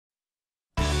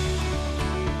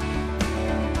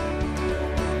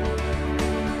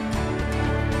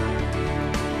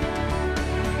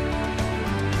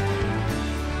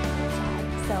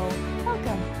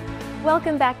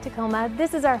Welcome back, Tacoma.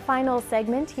 This is our final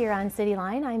segment here on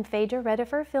CityLine. I'm Phedra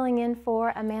Redifer, filling in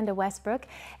for Amanda Westbrook,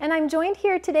 and I'm joined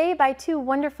here today by two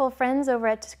wonderful friends over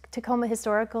at Tacoma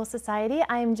Historical Society.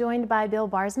 I am joined by Bill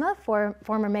Baarsma,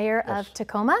 former mayor of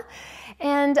Tacoma,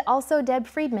 and also Deb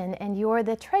Freedman, and you're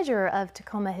the treasurer of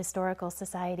Tacoma Historical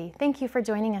Society. Thank you for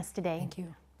joining us today. Thank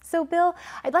you. So Bill,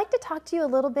 I'd like to talk to you a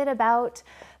little bit about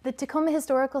the Tacoma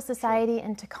Historical Society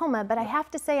in Tacoma, but I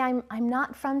have to say I'm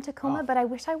not from Tacoma, but I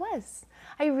wish I was.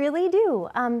 I really do.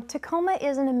 Tacoma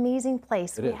is an amazing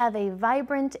place. We have a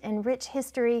vibrant and rich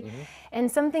history,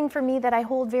 and something for me that I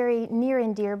hold very near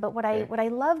and dear, but what I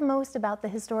love most about the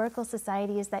Historical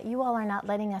Society is that you all are not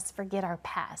letting us forget our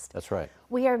past. That's right.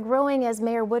 We are growing, as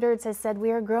Mayor Woodards has said,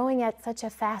 we are growing at such a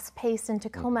fast pace in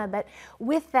Tacoma, but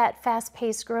with that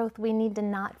fast-paced growth, we need to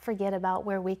not forget about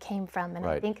where we came from. And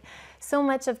I think so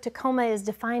much of Tacoma is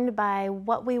defined by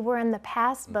what we were in the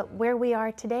past, but where we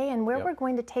are today and where we're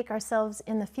going to take ourselves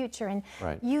in the future. And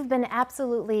you've been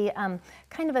absolutely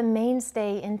kind of a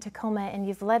mainstay in Tacoma, and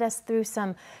you've led us through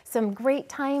some great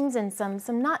times and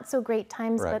some not so great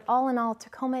times, but all in all,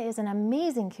 Tacoma is an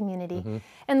amazing community.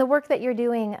 And the work that you're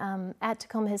doing at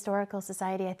Tacoma Historical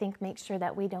Society, I think, makes sure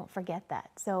that we don't forget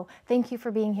that. So thank you for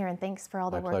being here, and thanks for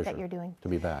all the work that you're doing. To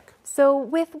be back. So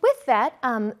with that,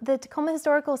 the Tacoma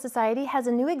Historical Society has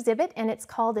a new exhibit, and it's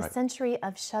called the Century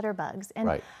of Shutterbugs.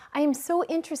 And I am so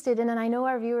interested in, and I know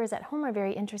our viewers at home are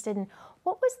very interested in,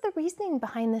 what was the reasoning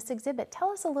behind this exhibit? Tell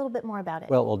us a little bit more about it.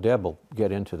 Well, Deb will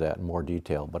get into that in more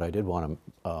detail, but I did want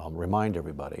to remind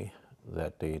everybody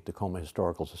that the Tacoma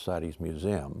Historical Society's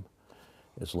museum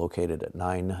is located at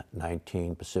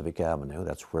 919 Pacific Avenue.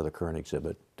 That's where the current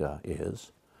exhibit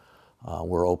is.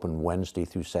 We're open Wednesday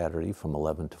through Saturday from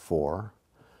 11 to 4.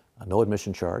 No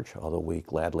admission charge, although we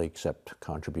gladly accept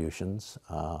contributions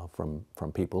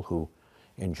from people who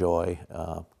enjoy,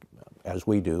 as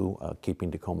we do, keeping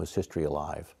Tacoma's history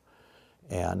alive.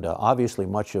 And obviously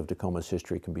much of Tacoma's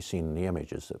history can be seen in the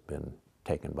images that have been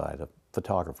taken by the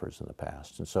photographers in the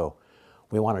past. And so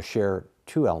we want to share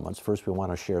two elements. First, we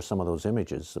want to share some of those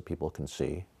images that people can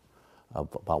see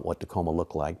about what Tacoma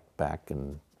looked like back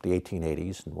in the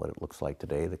 1880s and what it looks like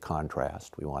today, the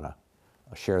contrast. We want to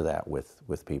share that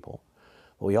with people.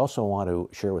 But we also want to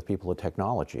share with people the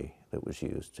technology that was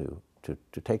used to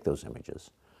take those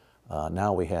images.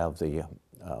 Now we have the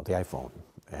iPhone,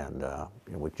 and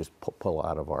we just pull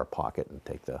out of our pocket and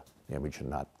take the image and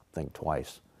not think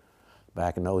twice.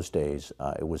 Back in those days,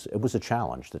 it was a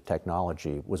challenge. The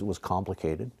technology was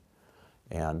complicated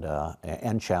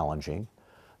and challenging,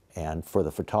 and for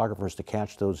the photographers to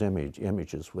catch those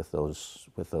images with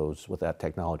that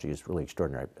technology is really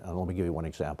extraordinary. And let me give you one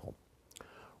example.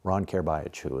 Ron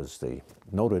Kerbayich, who is the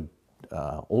noted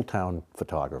Old Town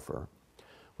photographer,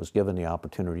 was given the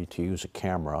opportunity to use a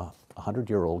camera, a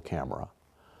 100-year-old camera,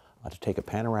 to take a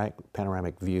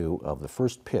panoramic view of the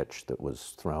first pitch that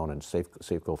was thrown in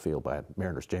Safeco Field by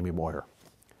Mariners, Jamie Moyer.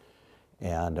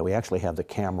 And we actually have the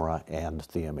camera and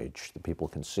the image that people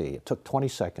can see. It took 20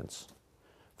 seconds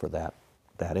for that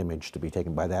image to be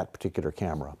taken by that particular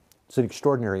camera. It's an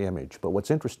extraordinary image, but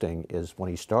what's interesting is when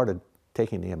he started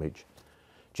taking the image,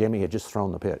 Jamie had just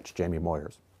thrown the pitch, Jamie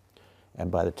Moyers.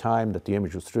 And by the time that the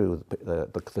image was through,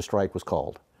 the strike was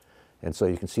called. And so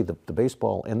you can see the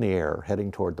baseball in the air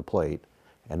heading toward the plate,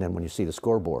 and then when you see the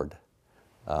scoreboard,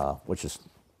 which is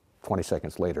 20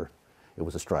 seconds later, it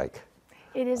was a strike.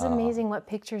 It is amazing what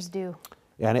pictures do.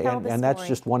 And that's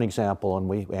just one example,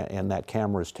 and that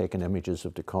camera has taken images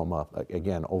of Tacoma.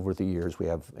 Again, over the years, we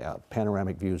have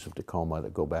panoramic views of Tacoma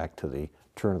that go back to the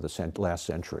turn of the last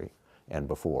century and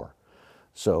before.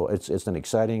 So it's an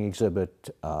exciting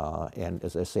exhibit, and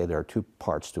as I say, there are two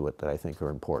parts to it that I think are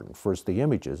important. First, the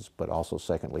images, but also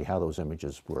secondly, how those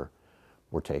images were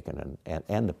taken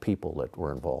and the people that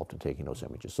were involved in taking those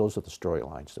images. Those are the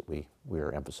storylines that we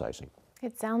are emphasizing.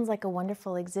 It sounds like a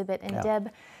wonderful exhibit. And Deb,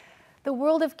 the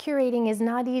world of curating is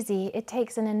not easy. It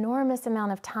takes an enormous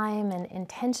amount of time and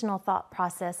intentional thought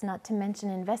process, not to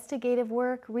mention investigative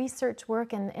work, research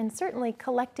work, and certainly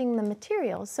collecting the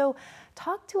materials. So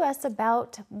talk to us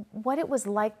about what it was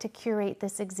like to curate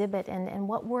this exhibit and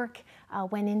what work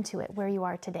went into it, where you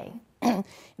are today.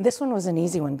 This one was an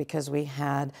easy one because we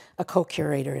had a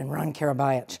co-curator in Ron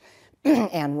Kerbayich.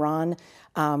 And Ron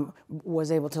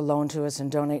was able to loan to us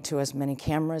and donate to us many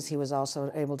cameras. He was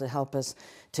also able to help us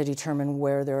to determine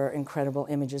where there are incredible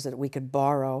images that we could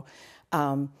borrow.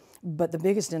 But the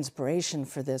biggest inspiration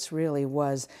for this really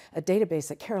was a database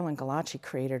that Carolyn Galacci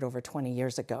created over 20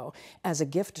 years ago as a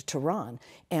gift to Ron.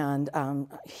 And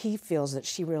he feels that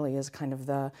she really is kind of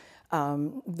the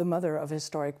the mother of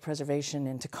historic preservation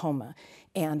in Tacoma.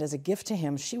 And as a gift to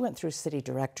him, she went through city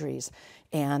directories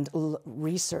and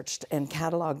researched and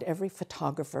cataloged every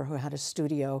photographer who had a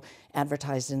studio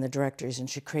advertised in the directories, and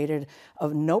she created a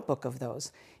notebook of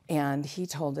those. And he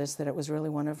told us that it was really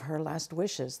one of her last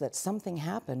wishes, that something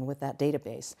happened with that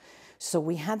database. So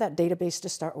we had that database to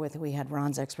start with. We had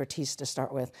Ron's expertise to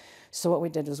start with. So what we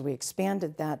did was we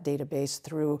expanded that database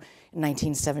through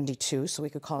 1972, so we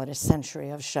could call it a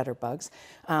Century of Shutterbugs.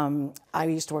 I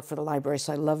used to work for the library,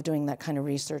 so I love doing that kind of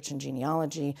research and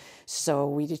genealogy. So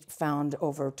we found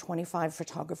over 25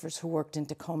 photographers who worked in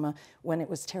Tacoma when it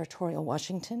was territorial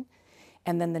Washington.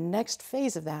 And then the next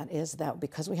phase of that is that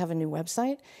because we have a new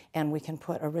website and we can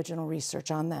put original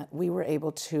research on that, we were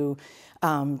able to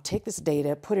take this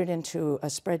data, put it into a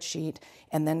spreadsheet,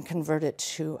 and then convert it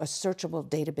to a searchable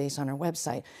database on our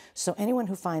website. So anyone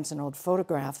who finds an old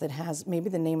photograph that has maybe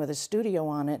the name of the studio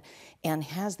on it and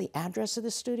has the address of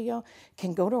the studio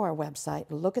can go to our website,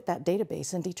 look at that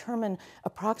database, and determine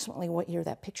approximately what year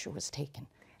that picture was taken.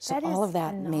 So all of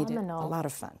that made it a lot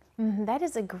of fun. That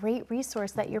is a great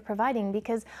resource that you're providing,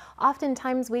 because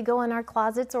oftentimes we go in our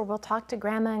closets or we'll talk to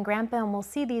grandma and grandpa and we'll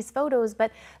see these photos,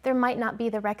 but there might not be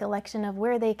the recollection of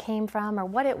where they came from or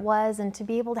what it was, and to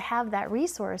be able to have that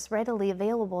resource readily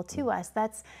available to us,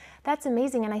 that's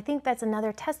amazing. And I think that's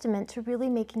another testament to really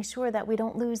making sure that we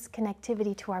don't lose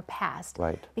connectivity to our past.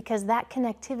 Right. Because that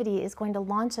connectivity is going to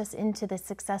launch us into the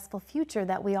successful future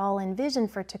that we all envision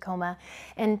for Tacoma.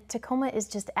 And Tacoma is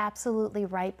just absolutely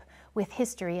ripe with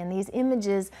history, and these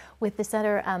images with the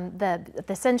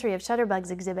Century of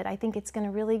Shutterbugs exhibit, I think it's going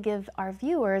to really give our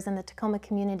viewers and the Tacoma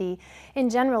community in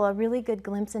general a really good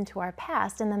glimpse into our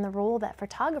past, and then the role that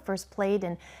photographers played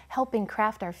in helping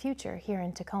craft our future here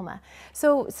in Tacoma.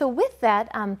 So with that,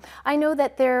 I know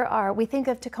that we think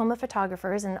of Tacoma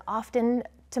photographers, and often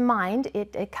to mind,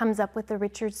 it comes up with the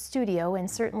Richards studio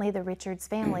and certainly the Richards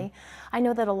family. I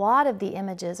know that a lot of the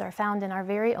images are found in our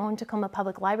very own Tacoma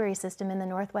Public Library system in the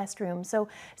Northwest Room. So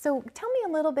tell me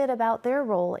a little bit about their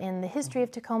role in the history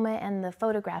of Tacoma and the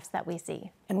photographs that we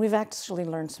see. And we've actually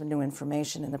learned some new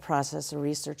information in the process of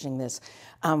researching this.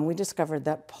 We discovered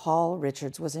that Paul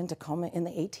Richards was in Tacoma in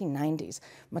the 1890s,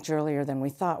 much earlier than we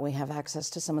thought. We have access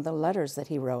to some of the letters that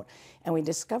he wrote, and we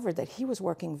discovered that he was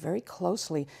working very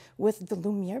closely with the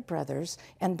Lumiere brothers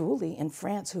and Bouley in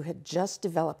France, who had just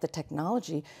developed the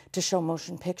technology to show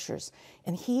motion pictures.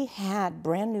 And he had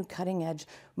brand new cutting-edge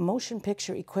motion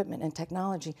picture equipment and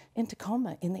technology in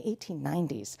Tacoma in the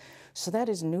 1890s. So that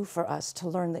is new for us to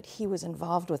learn that he was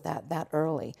involved with that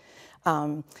early.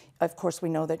 Of course, we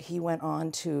know that he went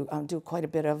on to do quite a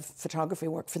bit of photography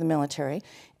work for the military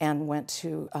and went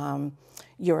to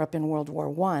Europe in World War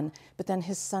I. But then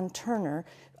his son Turner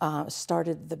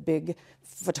started the big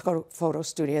photo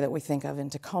studio that we think of in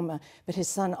Tacoma. But his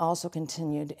son also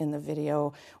continued in the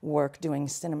video work, doing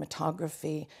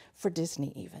cinematography for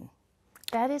Disney even.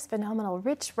 That is phenomenal.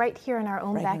 Rich, right here in our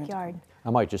own backyard.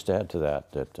 I might just add to that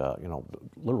you know,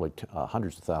 literally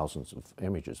hundreds of thousands of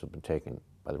images have been taken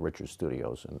by the Richards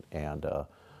Studios, and the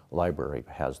library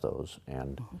has those,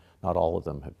 and not all of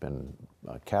them have been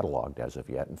cataloged as of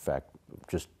yet. In fact,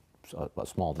 just a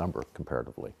small number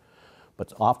comparatively.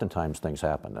 But oftentimes things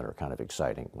happen that are kind of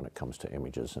exciting when it comes to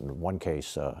images. And in one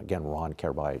case, again, Ron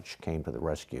Karabayich came to the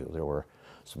rescue. There were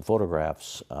some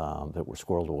photographs that were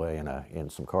squirreled away in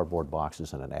some cardboard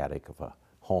boxes in an attic of a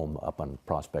home up on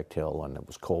Prospect Hill, and it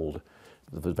was cold.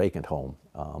 It was a vacant home.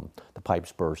 The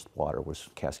pipes burst, water was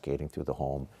cascading through the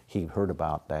home. He heard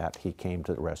about that. He came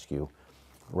to the rescue,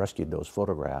 rescued those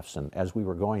photographs, and as we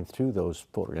were going through those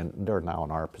photos, and they're now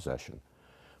in our possession,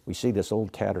 we see this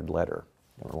old tattered letter,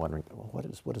 and we're wondering, well,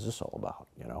 what is this all about,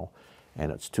 you know?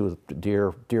 And it's to a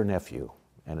dear nephew,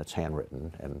 and it's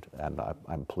handwritten, and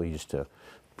I'm pleased to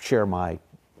share my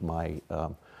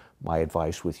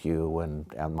advice with you, and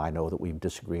I know that we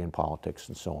disagree in politics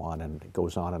and so on, and it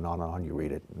goes on and on and on. You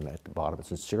read it, and at the bottom it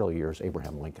says, "Sincerely yours,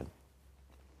 Abraham Lincoln."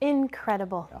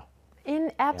 Incredible. Yeah.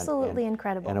 Absolutely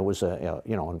incredible. And it was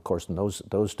you know, and of course in those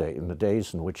days, in the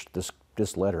days in which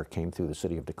this letter came through the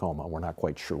city of Tacoma, we're not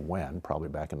quite sure when, probably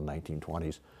back in the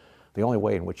 1920s, the only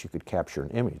way in which you could capture an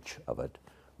image of it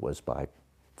was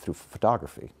through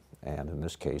photography, and in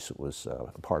this case it was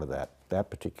part of that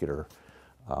particular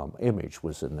image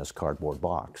was in this cardboard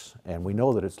box. And we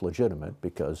know that it's legitimate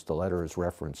because the letter is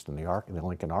referenced in the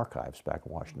Lincoln Archives back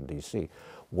in Washington, D.C.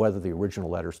 Whether the original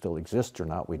letter still exists or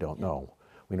not, we don't know.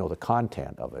 We know the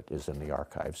content of it is in the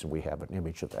archives, and we have an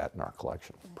image of that in our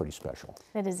collection. Pretty special.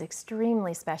 It is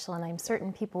extremely special, and I'm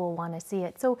certain people will want to see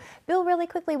it. So, Bill, really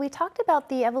quickly, we talked about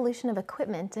the evolution of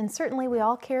equipment, and certainly we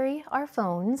all carry our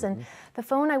phones, and the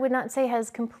phone, I would not say has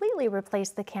completely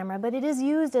replaced the camera, but it is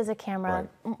used as a camera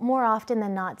more often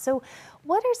than not. So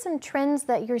what are some trends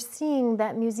that you're seeing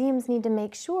that museums need to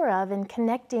make sure of in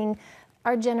connecting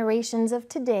our generations of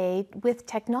today with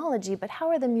technology, but how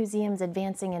are the museums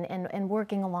advancing and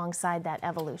working alongside that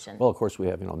evolution? Well, of course, we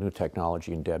have new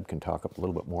technology, and Deb can talk a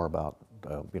little bit more about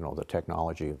the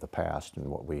technology of the past and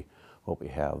what we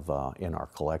have in our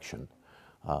collection.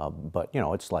 But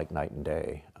it's like night and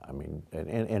day. I mean, and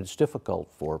it's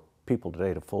difficult for people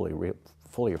today to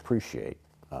fully appreciate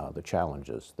the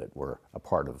challenges that were a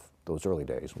part of those early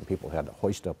days when people had to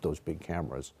hoist up those big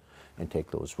cameras and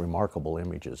take those remarkable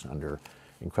images under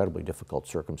incredibly difficult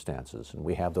circumstances. And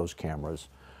we have those cameras.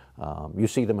 You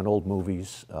see them in old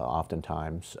movies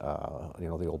oftentimes, the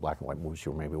old black and white movies.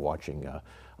 You were maybe watching a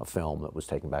film that was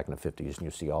taken back in the 50s, and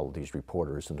you see all of these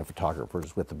reporters and the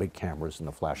photographers with the big cameras and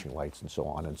the flashing lights and so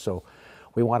on. And so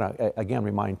we want to, again,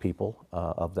 remind people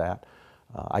of that.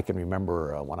 I can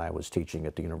remember when I was teaching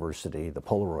at the university, the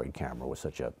Polaroid camera was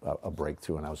such a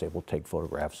breakthrough, and I was able to take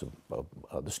photographs of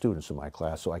the students in my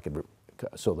class,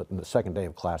 so that in the second day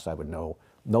of class I would know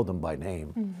them by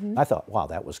name. I thought, wow,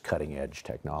 that was cutting edge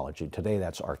technology. Today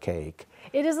that's archaic.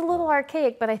 It is a little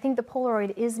archaic, but I think the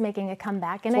Polaroid is making a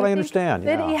comeback. And that's what I understand.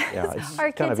 That, It's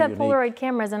our kind kids of have Polaroid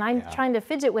cameras, and I'm trying to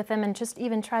fidget with them and just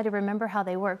even try to remember how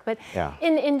they work. But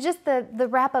in just the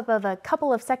wrap up of a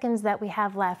couple of seconds that we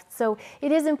have left, so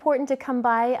it is important to come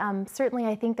by. Certainly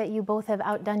I think that you both have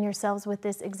outdone yourselves with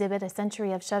this exhibit, A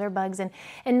Century of Shutterbugs,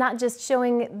 and not just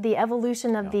showing the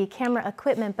evolution of the camera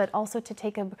equipment, but also to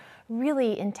take a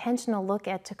really intentional look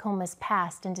at Tacoma's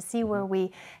past and to see where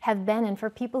we have been, and for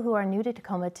people who are new to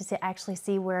Tacoma to actually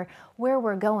see where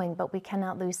we're going, but we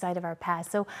cannot lose sight of our past.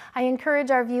 So I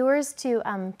encourage our viewers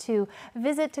to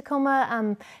visit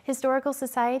Tacoma Historical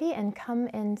Society and come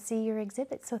and see your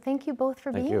exhibit. So thank you both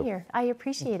for being here. I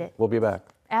appreciate it. We'll be back.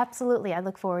 Absolutely. I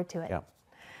look forward to it.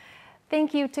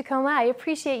 Thank you, Tacoma. I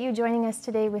appreciate you joining us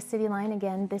today with CityLine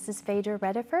again. This is Phedra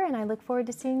Redifer, and I look forward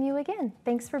to seeing you again.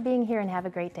 Thanks for being here, and have a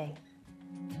great day.